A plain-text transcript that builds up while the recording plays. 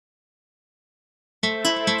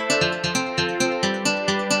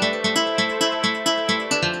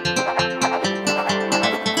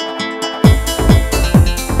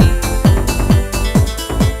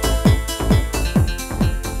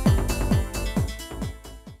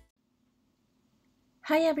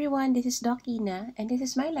Hi everyone, this is Doc Ina and this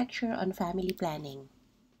is my lecture on family planning.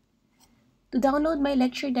 To download my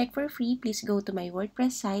lecture deck for free, please go to my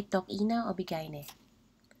WordPress site docina o Bigayne.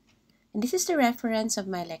 And this is the reference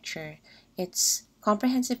of my lecture. It's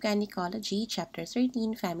Comprehensive Gynecology, Chapter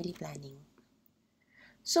 13, Family Planning.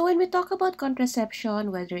 So when we talk about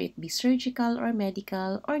contraception, whether it be surgical or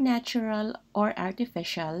medical or natural or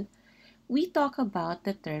artificial, we talk about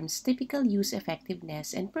the terms typical use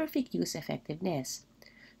effectiveness and perfect use effectiveness.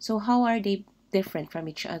 So how are they different from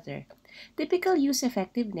each other? Typical use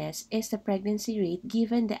effectiveness is the pregnancy rate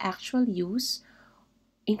given the actual use,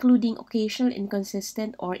 including occasional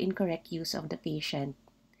inconsistent or incorrect use of the patient.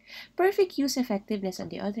 Perfect use effectiveness, on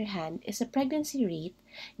the other hand, is a pregnancy rate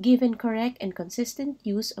given correct and consistent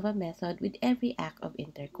use of a method with every act of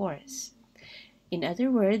intercourse. In other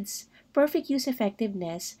words, perfect use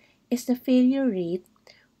effectiveness is the failure rate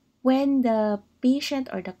when the patient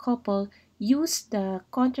or the couple use the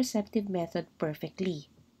contraceptive method perfectly.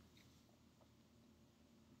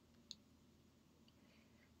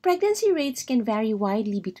 Pregnancy rates can vary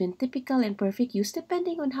widely between typical and perfect use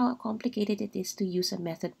depending on how complicated it is to use a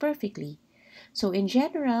method perfectly. So in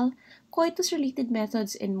general, coitus-related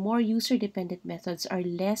methods and more user-dependent methods are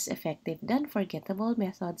less effective than forgettable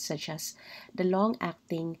methods such as the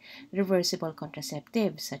long-acting reversible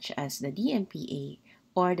contraceptives such as the DMPA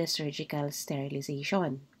or the surgical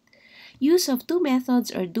sterilization. Use of two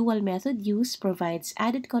methods or dual method use provides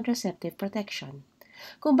added contraceptive protection.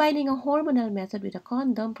 Combining a hormonal method with a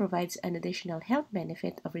condom provides an additional health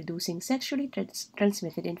benefit of reducing sexually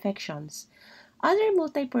transmitted infections. Other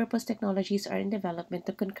multi-purpose technologies are in development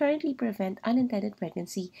to concurrently prevent unintended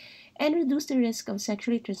pregnancy and reduce the risk of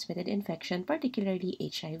sexually transmitted infection, particularly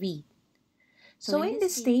HIV. So in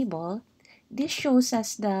this table, this shows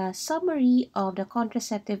us the summary of the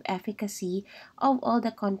contraceptive efficacy of all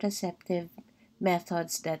the contraceptive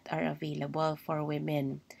methods that are available for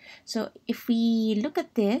women. So if we look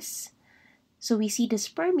at this, so we see the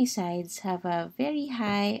spermicides have a very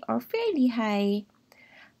high or fairly high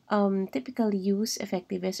typical use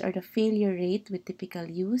effectiveness or the failure rate with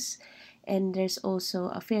typical use, and there's also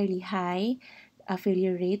a fairly high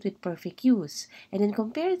failure rate with perfect use. And then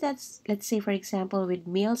compare that, let's say for example, with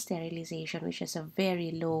male sterilization, which has a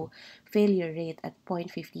very low failure rate at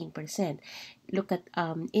 0.15%. Look at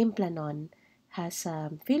Implanon has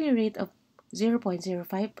a failure rate of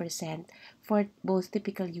 0.05% for both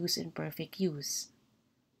typical use and perfect use.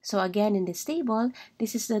 So again, in this table,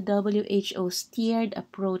 this is the WHO's tiered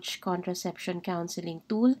approach contraception counseling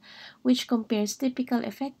tool, which compares typical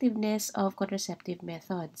effectiveness of contraceptive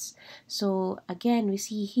methods. So again, we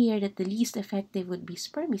see here that the least effective would be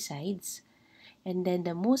spermicides, and then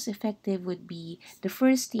the most effective would be the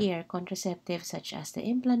first tier contraceptives such as the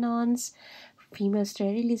implanons, female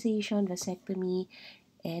sterilization, vasectomy,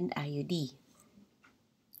 and IUD.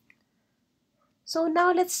 So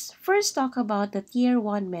now let's first talk about the Tier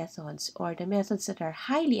 1 methods, or the methods that are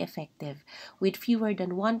highly effective with fewer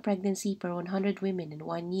than one pregnancy per 100 women in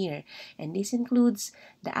 1 year. And this includes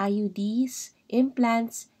the IUDs,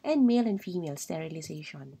 implants, and male and female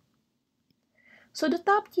sterilization. So the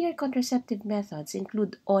top-tier contraceptive methods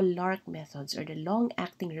include all LARC methods, or the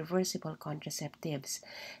long-acting reversible contraceptives.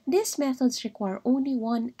 These methods require only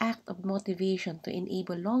one act of motivation to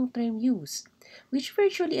enable long-term use, which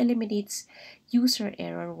virtually eliminates user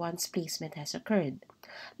error once placement has occurred.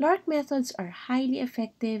 LARC methods are highly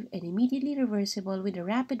effective and immediately reversible with a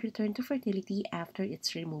rapid return to fertility after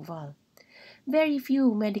its removal. Very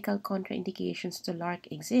few medical contraindications to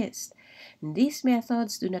LARC exist. These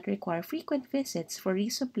methods do not require frequent visits for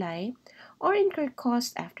resupply or incur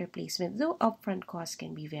cost after placement, though upfront costs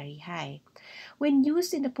can be very high. When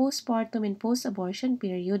used in the postpartum and post-abortion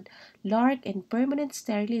period, LARC and permanent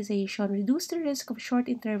sterilization reduce the risk of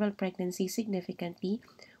short-interval pregnancy significantly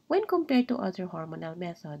when compared to other hormonal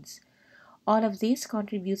methods. All of this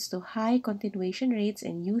contributes to high continuation rates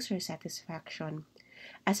and user satisfaction.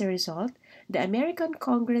 As a result, the American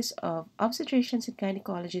Congress of Obstetricians and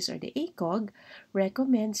Gynecologists, or the ACOG,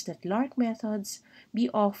 recommends that LARC methods be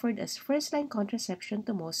offered as first-line contraception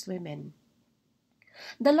to most women.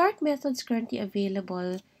 The LARC methods currently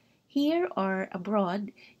available here or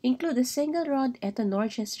abroad include the single-rod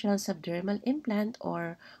etonorgestrel subdermal implant,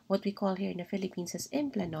 or what we call here in the Philippines as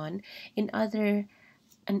Implanon. In other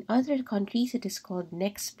countries, it is called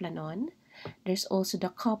Nexplanon. There's also the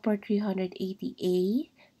copper 380A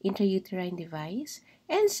intrauterine device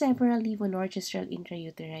and several levonorgestrel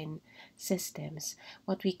intrauterine systems,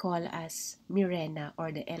 what we call as Mirena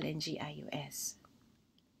or the LNG-IUS.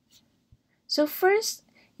 So first,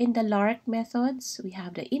 In the LARC methods, we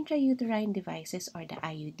have the intrauterine devices or the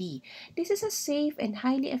IUD. This is a safe and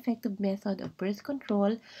highly effective method of birth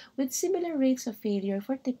control with similar rates of failure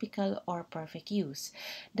for typical or perfect use.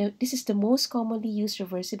 This is the most commonly used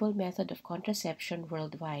reversible method of contraception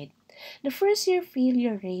worldwide. The first-year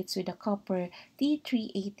failure rates with the copper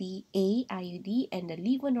T380A IUD and the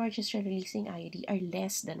levonorgestrel-releasing IUD are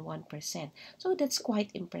less than 1%, so that's quite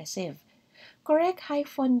impressive. Correct high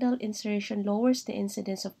fundal insertion lowers the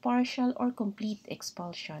incidence of partial or complete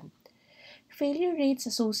expulsion. Failure rates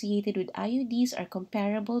associated with IUDs are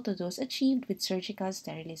comparable to those achieved with surgical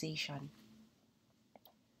sterilization.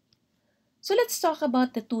 So let's talk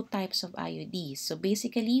about the two types of IUDs. So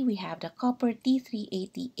basically, we have the copper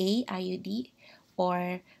T380A IUD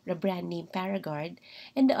or the brand name Paragard,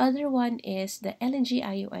 and the other one is the LNG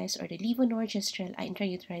IUS or the levonorgestrel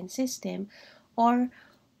intrauterine system or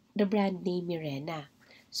the brand name Mirena.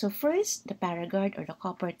 So first, the Paragard or the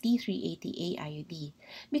copper T380A IUD.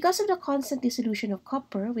 Because of the constant dissolution of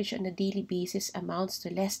copper, which on a daily basis amounts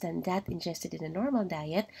to less than that ingested in a normal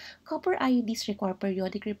diet, copper IUDs require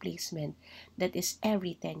periodic replacement, that is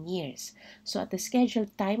every 10 years. So at the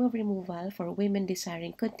scheduled time of removal for women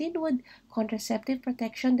desiring continued contraceptive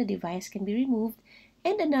protection, the device can be removed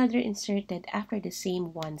and another inserted after the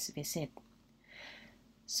same once visit.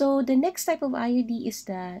 So the next type of IUD is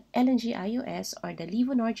the LNG IUS or the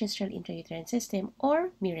levonorgestrel intrauterine system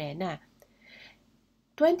or Mirena.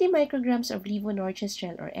 20 micrograms of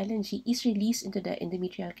levonorgestrel or LNG is released into the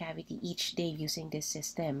endometrial cavity each day using this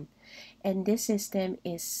system. And this system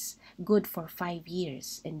is good for 5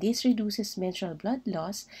 years. And this reduces menstrual blood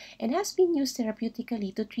loss and has been used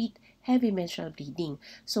therapeutically to treat heavy menstrual bleeding.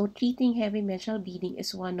 So treating heavy menstrual bleeding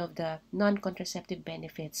is one of the non-contraceptive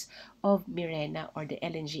benefits of Mirena or the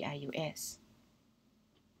LNG IUS.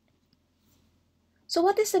 So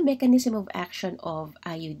what is the mechanism of action of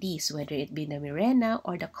IUDs, whether it be the Mirena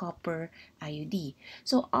or the copper IUD?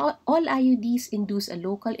 So all IUDs induce a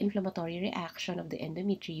local inflammatory reaction of the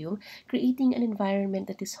endometrium, creating an environment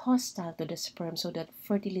that is hostile to the sperm so that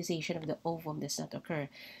fertilization of the ovum does not occur.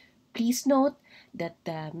 Please note that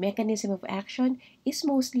the mechanism of action is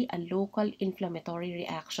mostly a local inflammatory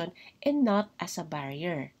reaction and not as a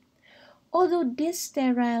barrier. Although this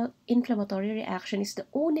sterile inflammatory reaction is the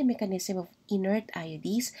only mechanism of inert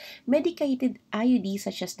IUDs, medicated IUDs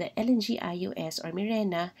such as the LNG IUS or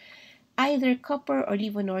Mirena, either copper or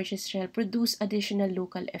levonorgestrel produce additional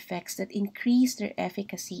local effects that increase their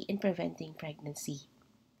efficacy in preventing pregnancy.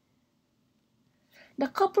 In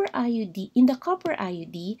the copper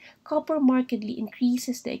IUD, copper markedly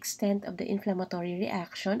increases the extent of the inflammatory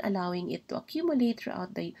reaction, allowing it to accumulate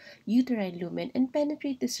throughout the uterine lumen and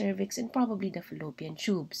penetrate the cervix and probably the fallopian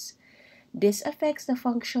tubes. This affects the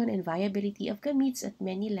function and viability of gametes at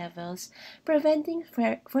many levels, preventing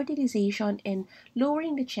fertilization and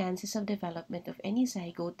lowering the chances of development of any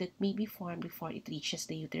zygote that may be formed before it reaches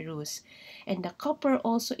the uterus. And the copper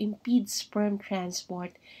also impedes sperm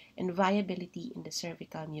transport and viability in the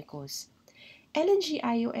cervical mucus.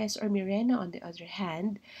 LNG-IUS or Mirena, on the other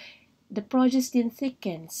hand, the progestin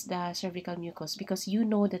thickens the cervical mucus because you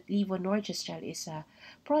know that levonorgestrel is a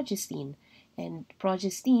progestin. And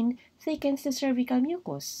progestin thickens the cervical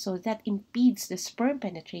mucus, so that impedes the sperm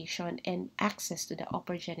penetration and access to the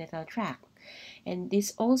upper genital tract. And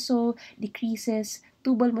this also decreases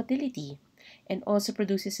tubal motility and also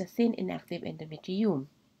produces a thin inactive endometrium.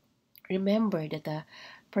 Remember that the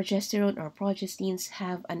progesterone or progestins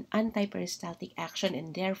have an antiperistaltic action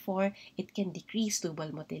and therefore it can decrease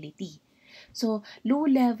tubal motility. So low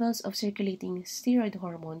levels of circulating steroid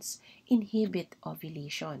hormones inhibit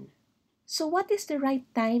ovulation. So what is the right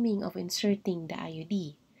timing of inserting the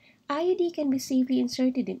IUD? IUD can be safely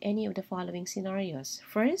inserted in any of the following scenarios.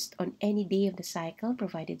 First, on any day of the cycle,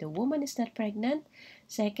 provided the woman is not pregnant.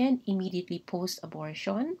 Second, immediately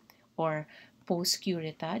post-abortion or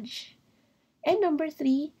post-curettage. And number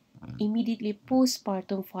 3, immediately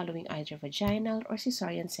postpartum following either vaginal or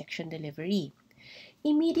cesarean section delivery.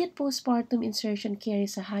 Immediate postpartum insertion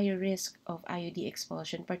carries a higher risk of IUD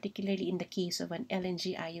expulsion, particularly in the case of an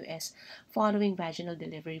LNG IUS following vaginal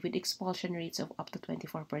delivery with expulsion rates of up to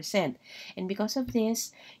 24%. And because of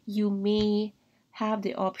this, you may have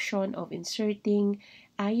the option of inserting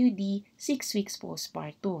IUD 6 weeks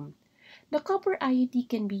postpartum. The copper IUD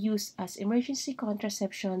can be used as emergency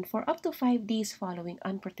contraception for up to 5 days following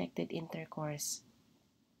unprotected intercourse.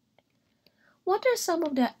 What are some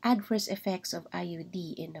of the adverse effects of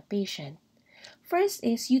IUD in a patient? First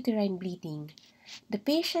is uterine bleeding. The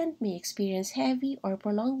patient may experience heavy or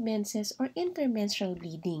prolonged menses or intermenstrual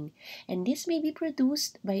bleeding, and this may be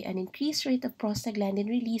produced by an increased rate of prostaglandin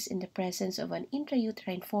release in the presence of an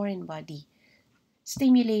intrauterine foreign body.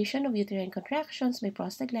 Stimulation of uterine contractions by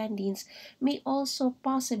prostaglandins may also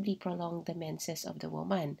possibly prolong the menses of the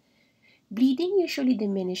woman. Bleeding usually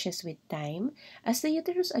diminishes with time as the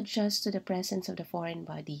uterus adjusts to the presence of the foreign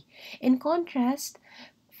body. In contrast,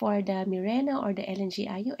 for the Mirena or the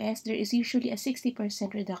LNG-IUS, there is usually a 60%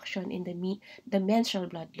 reduction in the menstrual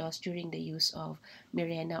blood loss during the use of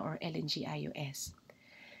Mirena or LNG-IUS.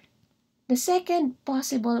 The second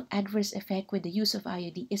possible adverse effect with the use of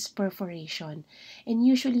IUD is perforation, and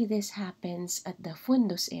usually this happens at the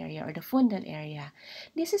fundus area or the fundal area.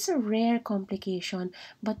 This is a rare complication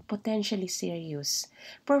but potentially serious.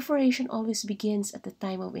 Perforation always begins at the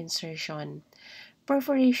time of insertion.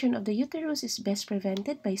 Perforation of the uterus is best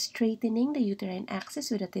prevented by straightening the uterine axis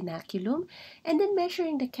with a tenaculum and then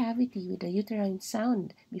measuring the cavity with a uterine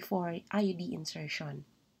sound before IUD insertion.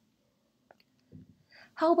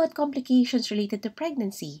 How about complications related to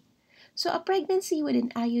pregnancy? So a pregnancy with an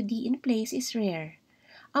IUD in place is rare.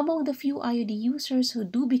 Among the few IUD users who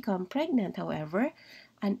do become pregnant, however,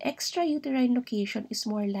 an extrauterine location is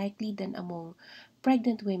more likely than among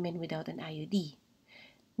pregnant women without an IUD.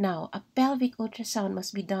 Now, a pelvic ultrasound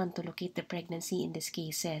must be done to locate the pregnancy in these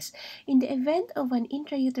cases. In the event of an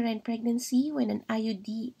intrauterine pregnancy when an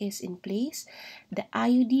IUD is in place, the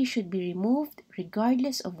IUD should be removed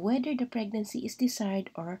regardless of whether the pregnancy is desired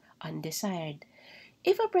or undesired.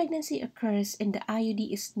 If a pregnancy occurs and the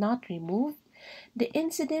IUD is not removed, the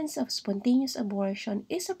incidence of spontaneous abortion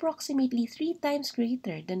is approximately 3 times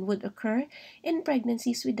greater than would occur in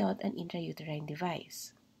pregnancies without an intrauterine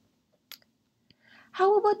device.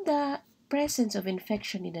 How about the presence of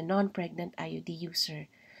infection in a non-pregnant IUD user?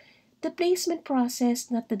 The placement process,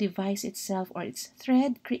 not the device itself or its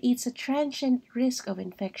thread, creates a transient risk of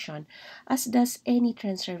infection, as does any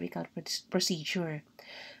transcervical procedure.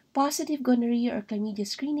 Positive gonorrhea or chlamydia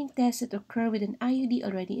screening tests that occur with an IUD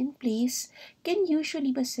already in place can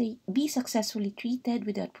usually be successfully treated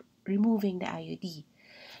without removing the IUD.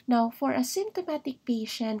 Now, for a symptomatic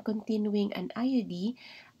patient continuing an IUD,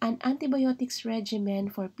 an antibiotics regimen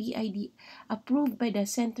for PID approved by the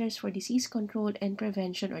Centers for Disease Control and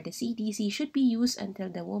Prevention or the CDC should be used until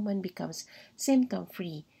the woman becomes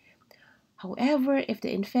symptom-free. However, if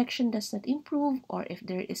the infection does not improve or if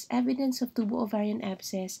there is evidence of tubo-ovarian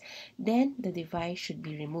abscess, then the device should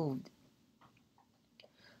be removed.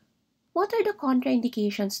 What are the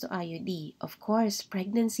contraindications to IUD? Of course,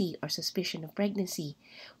 pregnancy or suspicion of pregnancy.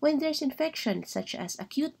 When there's infection such as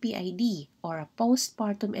acute PID or a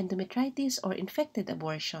postpartum endometritis or infected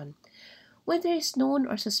abortion. When there is known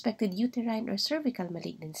or suspected uterine or cervical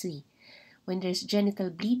malignancy. When there's genital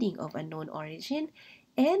bleeding of unknown origin.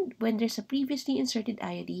 And when there's a previously inserted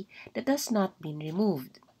IUD that has not been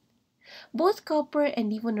removed. Both copper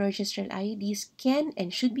and levonorgestrel IUDs can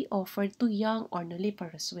and should be offered to young or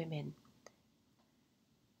nulliparous women.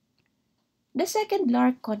 The second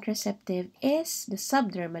LARC contraceptive is the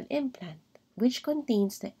subdermal implant, which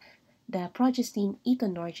contains the progestin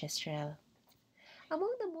etonorgestrel.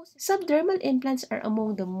 Subdermal implants are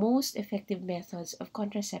among the most effective methods of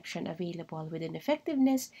contraception available with an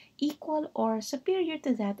effectiveness equal or superior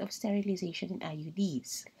to that of sterilization in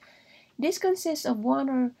IUDs. This consists of one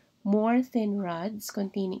or more thin rods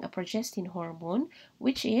containing a progestin hormone,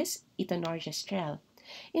 which is etonorgestrel.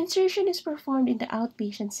 Insertion is performed in the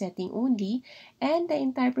outpatient setting only, and the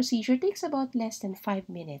entire procedure takes about less than 5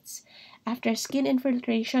 minutes. After skin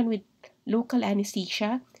infiltration with local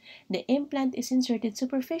anesthesia, the implant is inserted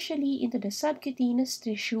superficially into the subcutaneous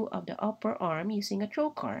tissue of the upper arm using a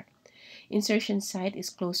trocar. Insertion site is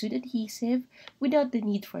closed with adhesive without the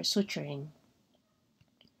need for suturing.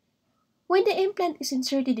 When the implant is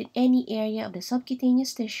inserted in any area of the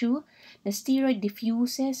subcutaneous tissue, the steroid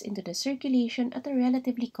diffuses into the circulation at a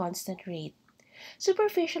relatively constant rate.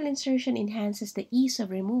 Superficial insertion enhances the ease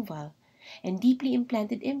of removal, and deeply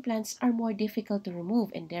implanted implants are more difficult to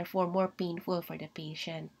remove and therefore more painful for the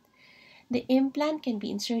patient. The implant can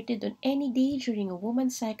be inserted on any day during a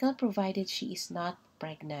woman's cycle provided she is not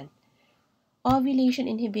pregnant. Ovulation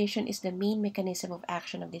inhibition is the main mechanism of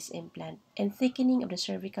action of this implant, and thickening of the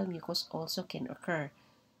cervical mucus also can occur.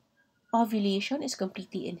 Ovulation is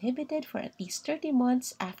completely inhibited for at least 30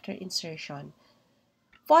 months after insertion.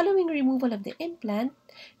 Following removal of the implant,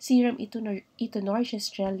 serum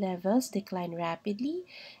etonorgestrel levels decline rapidly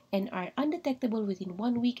and are undetectable within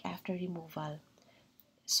 1 week after removal.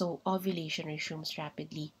 So, ovulation resumes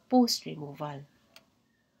rapidly post-removal.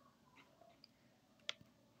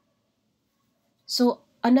 So,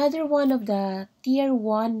 Another one of the tier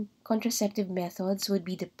 1 contraceptive methods would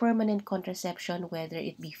be the permanent contraception, whether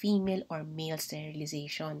it be female or male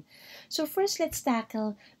sterilization. So first, let's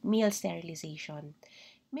tackle male sterilization.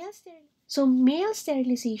 Male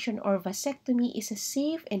sterilization or vasectomy is a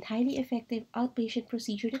safe and highly effective outpatient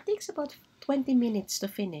procedure that takes about 20 minutes to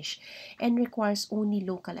finish and requires only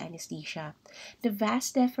local anesthesia. The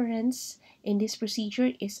vas deferens in this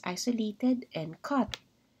procedure is isolated and cut,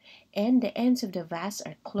 and the ends of the vas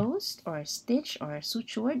are closed or stitched or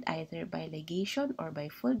sutured either by ligation or by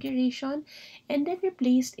fulguration and then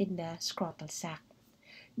replaced in the scrotal sac.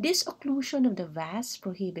 This occlusion of the vas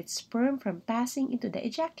prohibits sperm from passing into the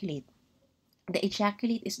ejaculate. The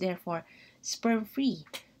ejaculate is therefore sperm-free,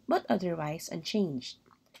 but otherwise unchanged.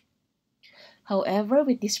 However,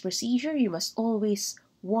 with this procedure, you must always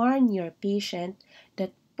warn your patient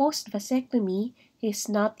that post-vasectomy is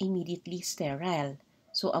not immediately sterile.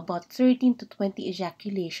 So about 13 to 20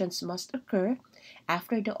 ejaculations must occur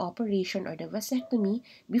after the operation or the vasectomy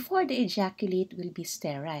before the ejaculate will be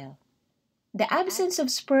sterile. The absence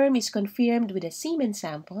of sperm is confirmed with a semen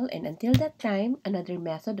sample, and until that time, another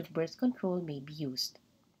method of birth control may be used.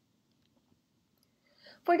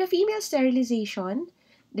 For the female sterilization,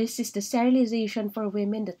 this is the sterilization for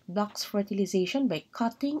women that blocks fertilization by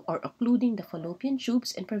cutting or occluding the fallopian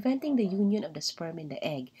tubes and preventing the union of the sperm and the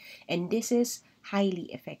egg, and this is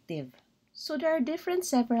highly effective. So there are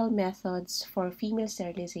several methods for female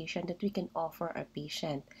sterilization that we can offer our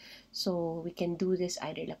patient. So we can do this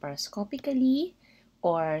either laparoscopically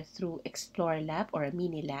or through Explore Lab or a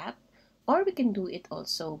mini lab, or we can do it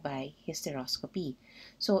also by hysteroscopy.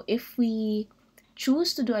 So if we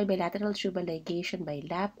choose to do a bilateral tubal ligation by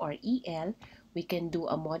lap or EL, we can do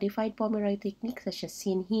a modified Pomeroy technique such as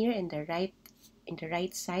seen here in the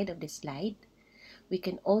right side of the slide. We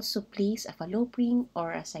can also place a fallopian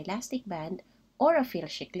or a silastic band or a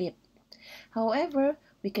Filshie clip. However,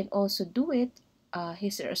 we can also do it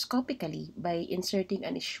hysteroscopically by inserting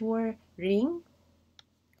an Essure ring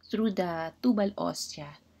through the tubal ostia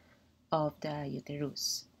of the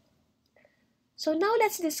uterus. So now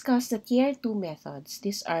let's discuss the tier 2 methods.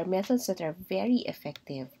 These are methods that are very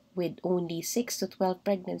effective with only 6 to 12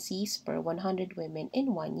 pregnancies per 100 women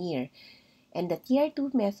in 1 year. And the tier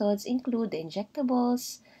 2 methods include the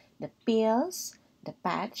injectables, the pills, the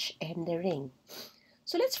patch, and the ring.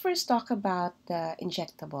 So let's first talk about the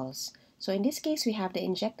injectables. So in this case, we have the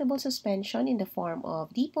injectable suspension in the form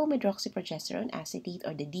of dipomedroxyprogesterone acetate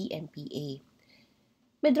or the DMPA.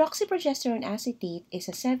 Medroxyprogesterone acetate is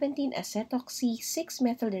a 17-acetoxy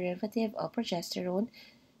 6-methyl derivative of progesterone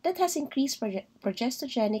that has increased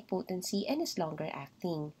progestogenic potency and is longer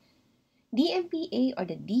acting. DMPA or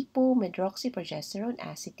the dipomedroxyprogesterone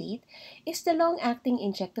acetate is the long-acting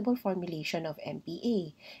injectable formulation of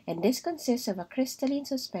MPA, and this consists of a crystalline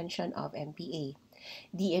suspension of MPA.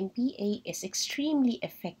 DMPA is extremely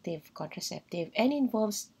effective contraceptive and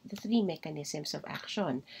involves the 3 mechanisms of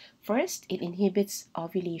action. First, it inhibits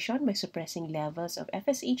ovulation by suppressing levels of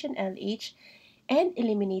FSH and LH and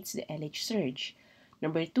eliminates the LH surge.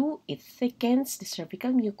 Number 2, it thickens the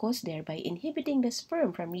cervical mucus, thereby inhibiting the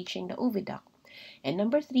sperm from reaching the oviduct. And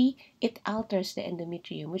number 3, it alters the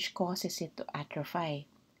endometrium, which causes it to atrophy.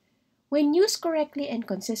 When used correctly and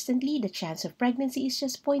consistently, the chance of pregnancy is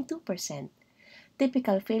just 0.2%.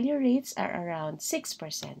 Typical failure rates are around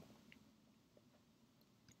 6%.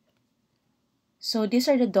 So these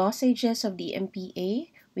are the dosages of the MPA.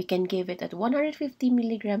 We can give it at 150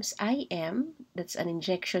 milligrams IM, that's an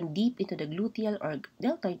injection deep into the gluteal or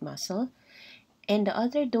deltoid muscle. And the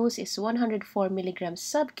other dose is 104 milligrams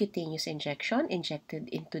subcutaneous injection injected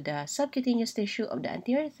into the subcutaneous tissue of the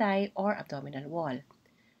anterior thigh or abdominal wall.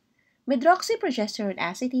 Medroxyprogesterone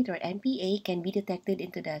acetate or MPA can be detected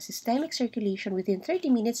into the systemic circulation within 30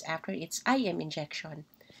 minutes after its IM injection.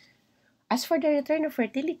 As for the return of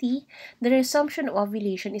fertility, the resumption of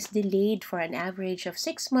ovulation is delayed for an average of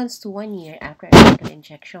 6 months to 1 year after a single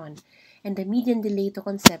injection, and the median delay to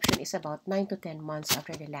conception is about 9 to 10 months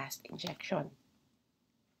after the last injection.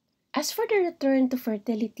 As for the return to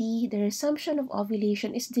fertility, the resumption of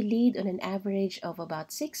ovulation is delayed on an average of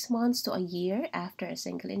about 6 months to a year after a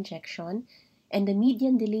single injection, and the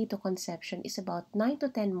median delay to conception is about 9 to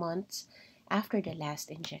 10 months after the last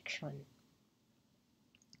injection.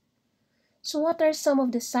 So what are some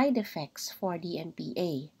of the side effects for the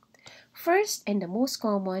MPA? First, and the most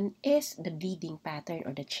common, is the bleeding pattern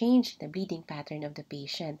or the change in the bleeding pattern of the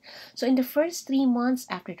patient. So in the first 3 months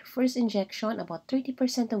after the first injection, about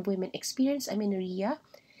 30% of women experience amenorrhea,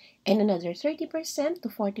 and another 30% to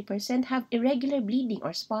 40% have irregular bleeding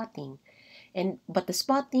or spotting. But the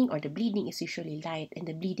spotting or the bleeding is usually light, and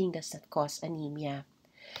the bleeding does not cause anemia.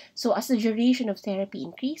 So as the duration of therapy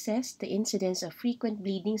increases, the incidence of frequent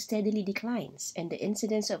bleeding steadily declines and the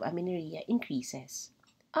incidence of amenorrhea increases.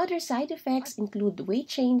 Other side effects include weight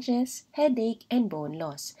changes, headache, and bone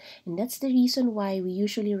loss. And that's the reason why we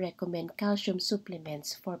usually recommend calcium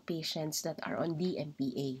supplements for patients that are on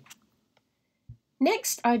DMPA.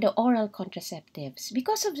 Next are the oral contraceptives.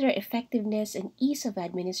 Because of their effectiveness and ease of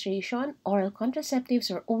administration, oral contraceptives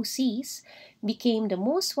or OCs became the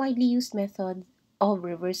most widely used method of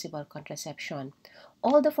reversible contraception.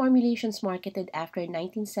 All the formulations marketed after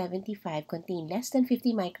 1975 contain less than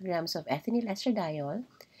 50 micrograms of ethinyl estradiol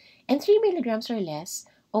and 3 milligrams or less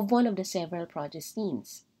of one of the several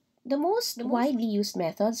progestins. The most widely used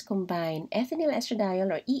methods combine ethinyl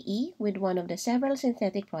estradiol or EE with one of the several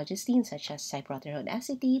synthetic progestins such as cyproterone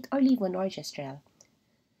acetate or levonorgestrel.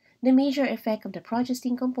 The major effect of the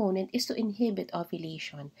progestin component is to inhibit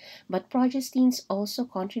ovulation, but progestins also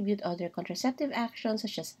contribute other contraceptive actions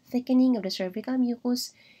such as thickening of the cervical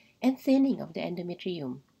mucus and thinning of the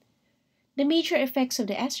endometrium. The major effects of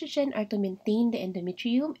the estrogen are to maintain the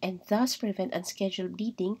endometrium and thus prevent unscheduled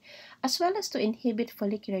bleeding, as well as to inhibit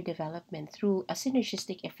follicular development through a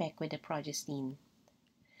synergistic effect with the progestin.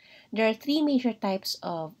 There are three major types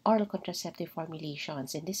of oral contraceptive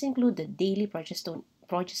formulations, and these include the daily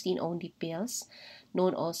progestin-only pills,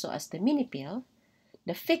 known also as the mini pill,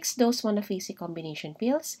 the fixed-dose monophasic combination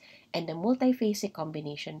pills, and the multiphasic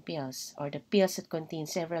combination pills, or the pills that contain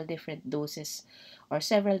several different doses or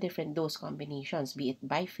several different dose combinations, be it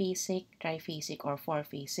biphasic, triphasic, or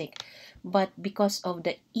fourphasic. But because of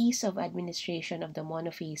the ease of administration of the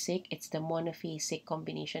monophasic, it's the monophasic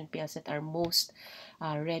combination pills that are most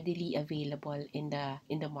readily available in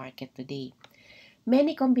the market today.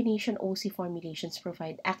 Many combination OC formulations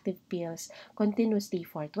provide active pills continuously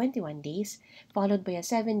for 21 days, followed by a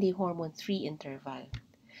 7-day hormone-free interval.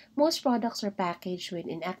 Most products are packaged with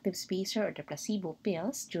inactive spacer or the placebo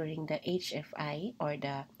pills during the HFI or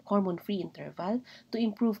the hormone-free interval to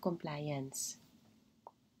improve compliance.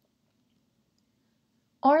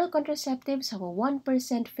 Oral contraceptives have a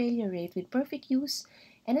 1% failure rate with perfect use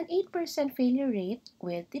and an 8% failure rate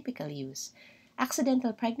with typical use.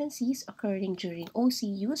 Accidental pregnancies occurring during OC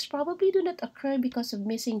use probably do not occur because of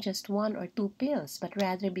missing just one or two pills, but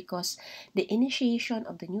rather because the initiation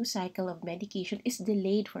of the new cycle of medication is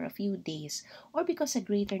delayed for a few days or because a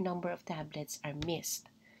greater number of tablets are missed.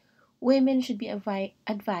 Women should be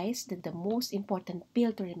advised that the most important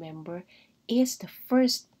pill to remember is the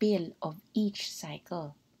first pill of each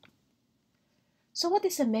cycle. So what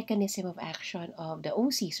is the mechanism of action of the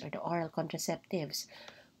OCs or the oral contraceptives?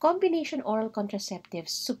 Combination oral contraceptives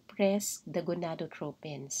suppress the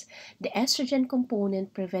gonadotropins. The estrogen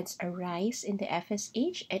component prevents a rise in the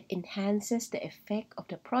FSH and enhances the effect of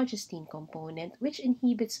the progestin component, which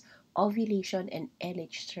inhibits ovulation and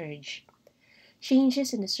LH surge.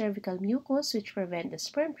 Changes in the cervical mucus, which prevent the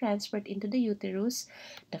sperm transport into the uterus,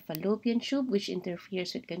 the fallopian tube, which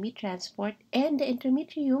interferes with gamete transport, and the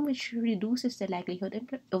endometrium, which reduces the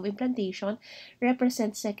likelihood of implantation,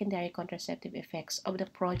 represent secondary contraceptive effects of the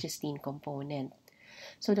progestin component.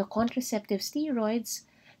 So the contraceptive steroids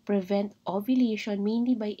prevent ovulation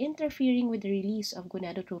mainly by interfering with the release of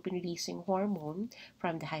gonadotropin-releasing hormone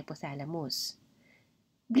from the hypothalamus.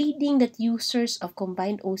 Bleeding that users of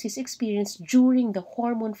combined OCs experience during the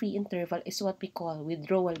hormone-free interval is what we call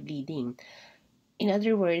withdrawal bleeding. In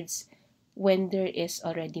other words, when there is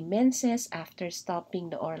already menses after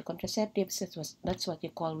stopping the oral contraceptives, that's what you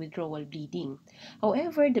call withdrawal bleeding.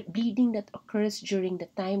 However, the bleeding that occurs during the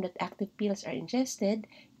time that active pills are ingested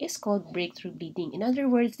is called breakthrough bleeding. In other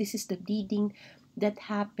words, this is the bleeding that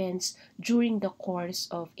happens during the course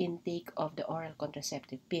of intake of the oral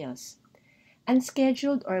contraceptive pills.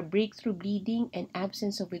 Unscheduled or breakthrough bleeding and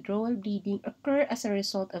absence of withdrawal bleeding occur as a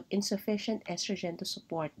result of insufficient estrogen to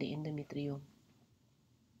support the endometrium.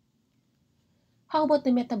 How about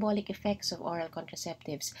the metabolic effects of oral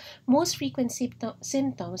contraceptives? Most frequent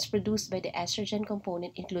symptoms produced by the estrogen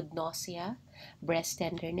component include nausea, breast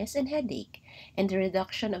tenderness, and headache. And the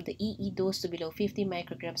reduction of the EE dose to below 50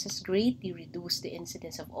 micrograms has greatly reduced the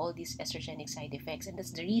incidence of all these estrogenic side effects. And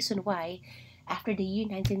that's the reason why after the year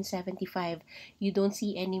 1975, you don't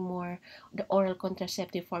see anymore the oral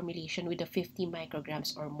contraceptive formulation with the 50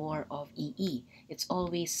 micrograms or more of EE. It's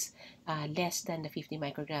always less than the 50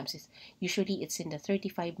 micrograms. Usually it's in the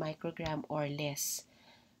 35 microgram or less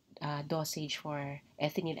dosage for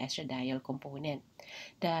ethinyl estradiol component.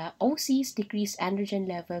 The OCs decrease androgen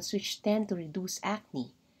levels, which tend to reduce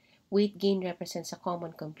acne. Weight gain represents a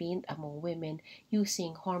common complaint among women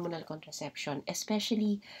using hormonal contraception,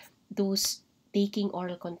 especially those taking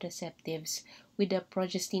oral contraceptives with the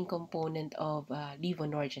progestin component of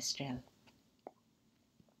levonorgestrel.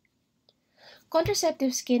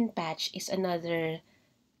 Contraceptive skin patch is another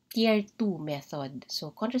Tier 2 method. So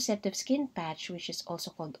contraceptive skin patch, which is also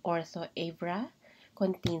called ortho-evra,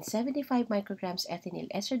 contains 75 micrograms ethinyl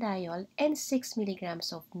estradiol and 6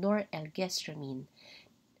 milligrams of norelgestromin.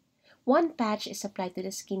 One patch is applied to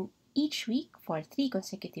the skin each week for 3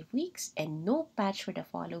 consecutive weeks and no patch for the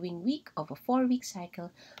following week of a 4-week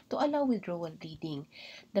cycle to allow withdrawal bleeding.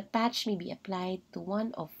 The patch may be applied to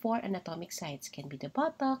one of 4 anatomic sites, can be the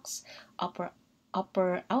buttocks, upper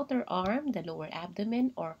outer arm, the lower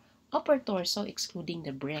abdomen, or upper torso excluding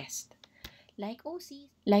the breast. Like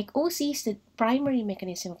OCs, the primary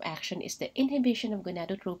mechanism of action is the inhibition of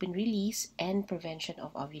gonadotropin release and prevention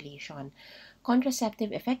of ovulation.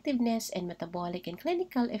 Contraceptive effectiveness and metabolic and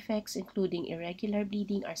clinical effects, including irregular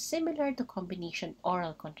bleeding, are similar to combination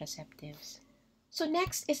oral contraceptives. So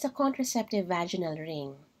next is the contraceptive vaginal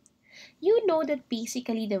ring. You know that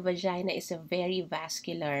basically the vagina is a very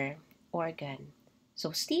vascular organ. So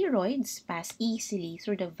steroids pass easily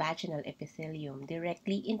through the vaginal epithelium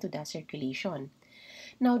directly into the circulation.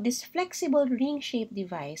 Now, this flexible ring-shaped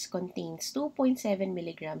device contains 2.7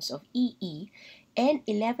 milligrams of EE and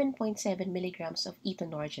 11.7 milligrams of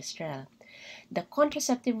etonorgestrel. The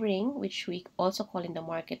contraceptive ring, which we also call in the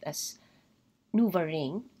market as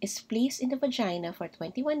NuvaRing, is placed in the vagina for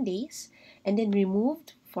 21 days and then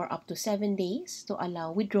removed for up to 7 days to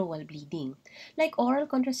allow withdrawal bleeding. Like oral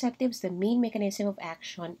contraceptives, the main mechanism of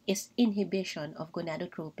action is inhibition of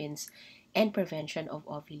gonadotropins and prevention of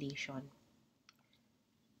ovulation.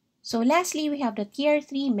 So lastly, we have the Tier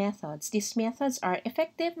 3 methods. These methods are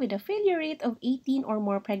effective with a failure rate of 18 or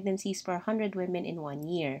more pregnancies per 100 women in 1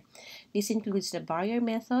 year. This includes the barrier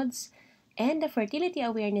methods and the fertility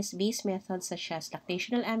awareness-based methods such as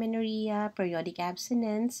lactational amenorrhea, periodic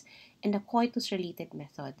abstinence, and the coitus-related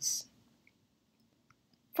methods.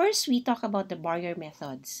 First, we talk about the barrier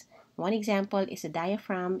methods. One example is the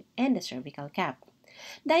diaphragm and the cervical cap.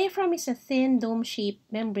 Diaphragm is a thin dome-shaped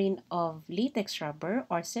membrane of latex rubber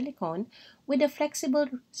or silicone with a flexible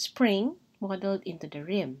spring modeled into the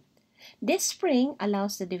rim. This spring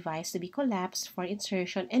allows the device to be collapsed for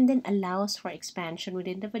insertion and then allows for expansion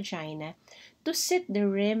within the vagina to sit the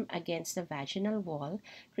rim against the vaginal wall,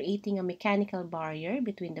 creating a mechanical barrier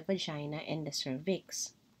between the vagina and the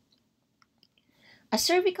cervix. A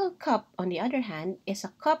cervical cup, on the other hand, is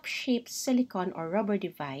a cup-shaped silicone or rubber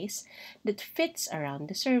device that fits around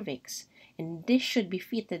the cervix, and this should be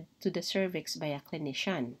fitted to the cervix by a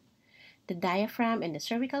clinician. The diaphragm and the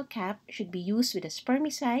cervical cap should be used with a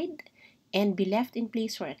spermicide and be left in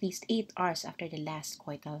place for at least 8 hours after the last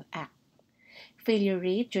coital act. Failure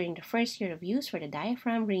rate during the first year of use for the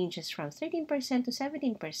diaphragm ranges from 13% to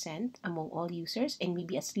 17% among all users and may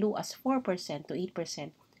be as low as 4% to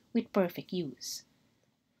 8% with perfect use.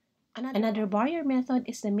 Another barrier method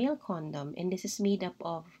is the male condom, and this is made up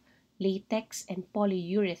of latex and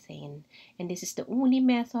polyurethane, and this is the only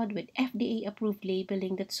method with FDA-approved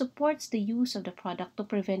labeling that supports the use of the product to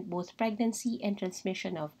prevent both pregnancy and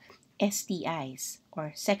transmission of STIs,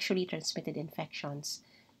 or sexually transmitted infections.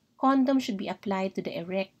 Condoms should be applied to the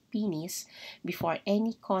erect penis before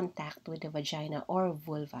any contact with the vagina or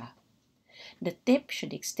vulva. The tip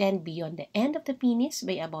should extend beyond the end of the penis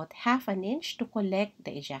by about half an inch to collect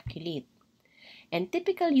the ejaculate. And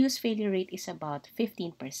typical use failure rate is about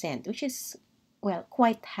 15%, which is, well,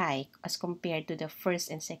 quite high as compared to the first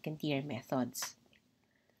and second tier methods.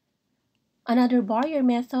 Another barrier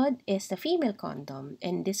method is the female condom,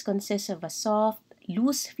 and this consists of a soft,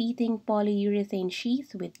 loose-fitting polyurethane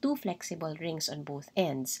sheath with 2 flexible rings on both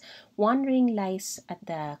ends. One ring lies at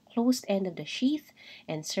the closed end of the sheath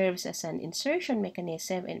and serves as an insertion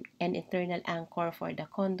mechanism and an internal anchor for the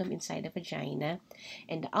condom inside the vagina,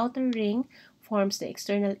 and the outer ring forms the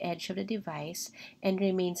external edge of the device and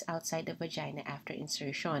remains outside the vagina after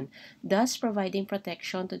insertion, thus providing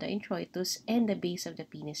protection to the introitus and the base of the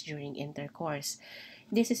penis during intercourse.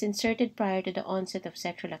 This is inserted prior to the onset of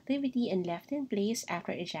sexual activity and left in place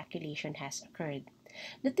after ejaculation has occurred.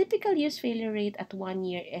 The typical use failure rate at 1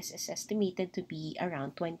 year is estimated to be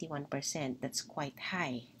around 21%. That's quite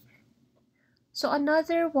high. So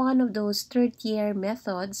another one of those third-tier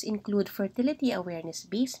methods include fertility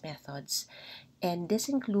awareness-based methods, and this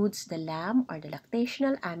includes the LAM or the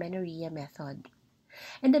lactational amenorrhea method.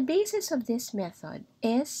 And the basis of this method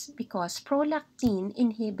is because prolactin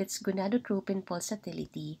inhibits gonadotropin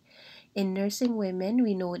pulsatility. In nursing women,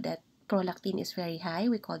 we know that prolactin is very high.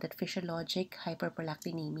 We call that physiologic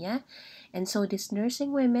hyperprolactinemia. And so these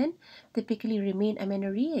nursing women typically remain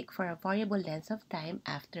amenorrheic for a variable length of time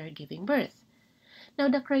after giving birth. Now,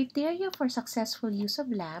 the criteria for successful use of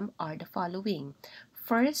LAM are the following.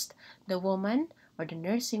 First, the woman or the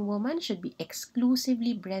nursing woman should be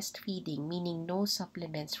exclusively breastfeeding, meaning no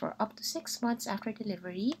supplements for up to 6 months after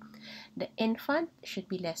delivery. The infant should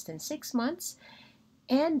be less than 6 months,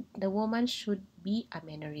 and the woman should be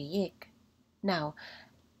amenorrheic. Now,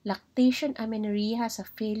 lactation amenorrhea has a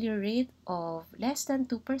failure rate of less than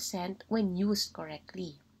 2% when used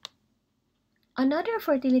correctly. Another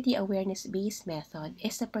fertility awareness-based method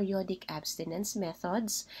is the periodic abstinence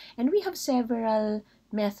methods, and we have several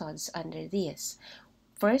methods under this.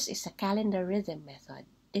 First is the calendar rhythm method.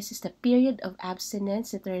 This is the period of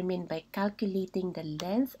abstinence determined by calculating the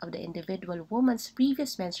length of the individual woman's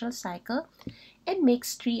previous menstrual cycle and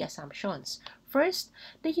makes 3 assumptions. First,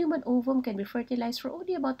 the human ovum can be fertilized for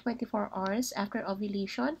only about 24 hours after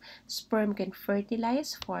ovulation. Sperm can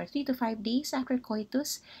fertilize for 3 to 5 days after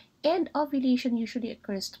coitus, and ovulation usually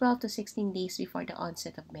occurs 12 to 16 days before the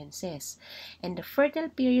onset of menses. And the fertile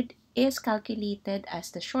period is calculated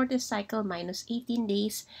as the shortest cycle minus 18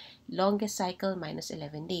 days, longest cycle minus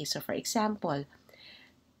 11 days. So for example,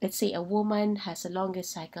 let's say a woman has a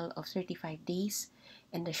longest cycle of 35 days,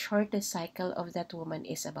 and the shortest cycle of that woman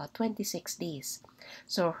is about 26 days.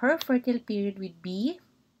 So her fertile period would be,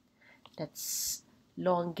 that's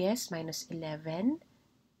longest minus 11,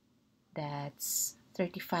 that's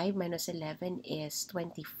 35 minus 11 is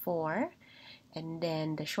 24, and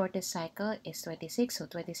then the shortest cycle is 26, so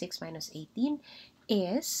 26 minus 18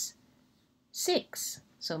 is 6.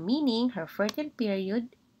 So meaning her fertile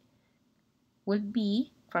period would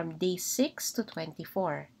be from day 6 to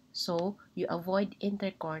 24. So you avoid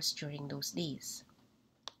intercourse during those days.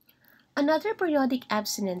 Another periodic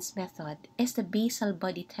abstinence method is the basal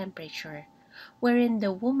body temperature, wherein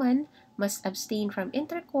the woman must abstain from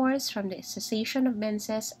intercourse from the cessation of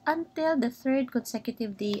menses until the 3rd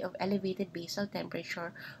consecutive day of elevated basal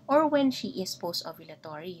temperature, or when she is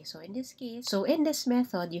post-ovulatory. So in this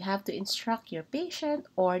method, you have to instruct your patient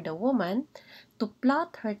or the woman to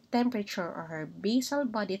plot her temperature or her basal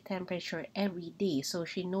body temperature every day, so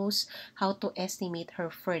she knows how to estimate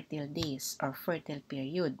her fertile days or fertile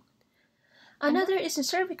period. Another is the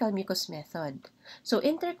cervical mucus method. So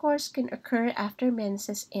intercourse can occur after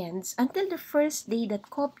menses ends until the first day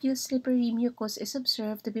that copious slippery mucus is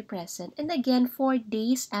observed to be present, and again 4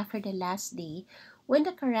 days after the last day when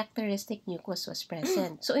the characteristic mucus was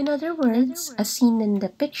present. So in other words, as seen in the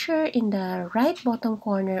picture in the right bottom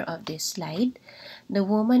corner of this slide, the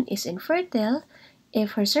woman is infertile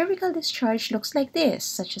if her cervical discharge looks like this,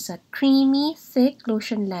 such as a creamy, thick,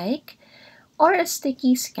 lotion-like, or a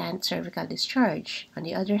sticky, scant cervical discharge. On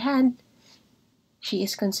the other hand, she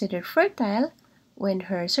is considered fertile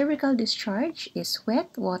when her cervical discharge is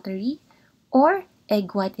wet, watery, or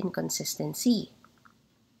egg white in consistency.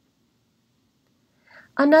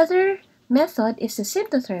 Another method is the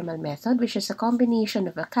symptothermal method, which is a combination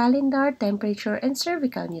of a calendar, temperature, and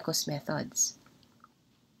cervical mucus methods.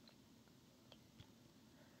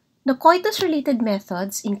 The coitus-related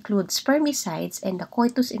methods include spermicides and the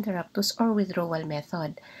coitus interruptus or withdrawal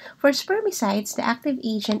method. For spermicides, the active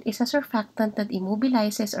agent is a surfactant that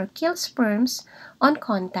immobilizes or kills sperms on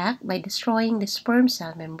contact by destroying the sperm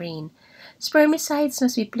cell membrane. Spermicides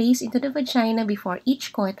must be placed into the vagina before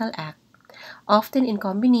each coital act, often in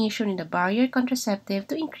combination with a barrier contraceptive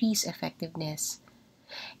to increase effectiveness.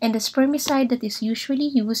 And the spermicide that is usually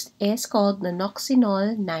used is called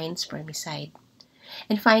nonoxynol 9 spermicide.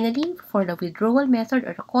 And finally, for the withdrawal method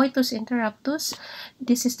or the coitus interruptus,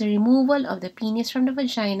 this is the removal of the penis from the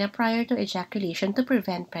vagina prior to ejaculation to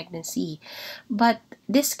prevent pregnancy. But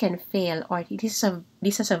this can fail, or this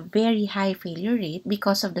has a very high failure rate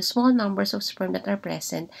because of the small numbers of sperm that are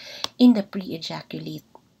present in the pre-ejaculate.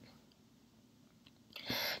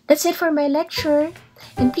 That's it for my lecture,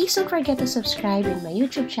 and please don't forget to subscribe in my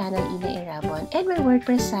YouTube channel, Ina Irabon, and my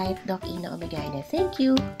WordPress site, Doc Ina Omegaina. Thank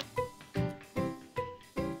you!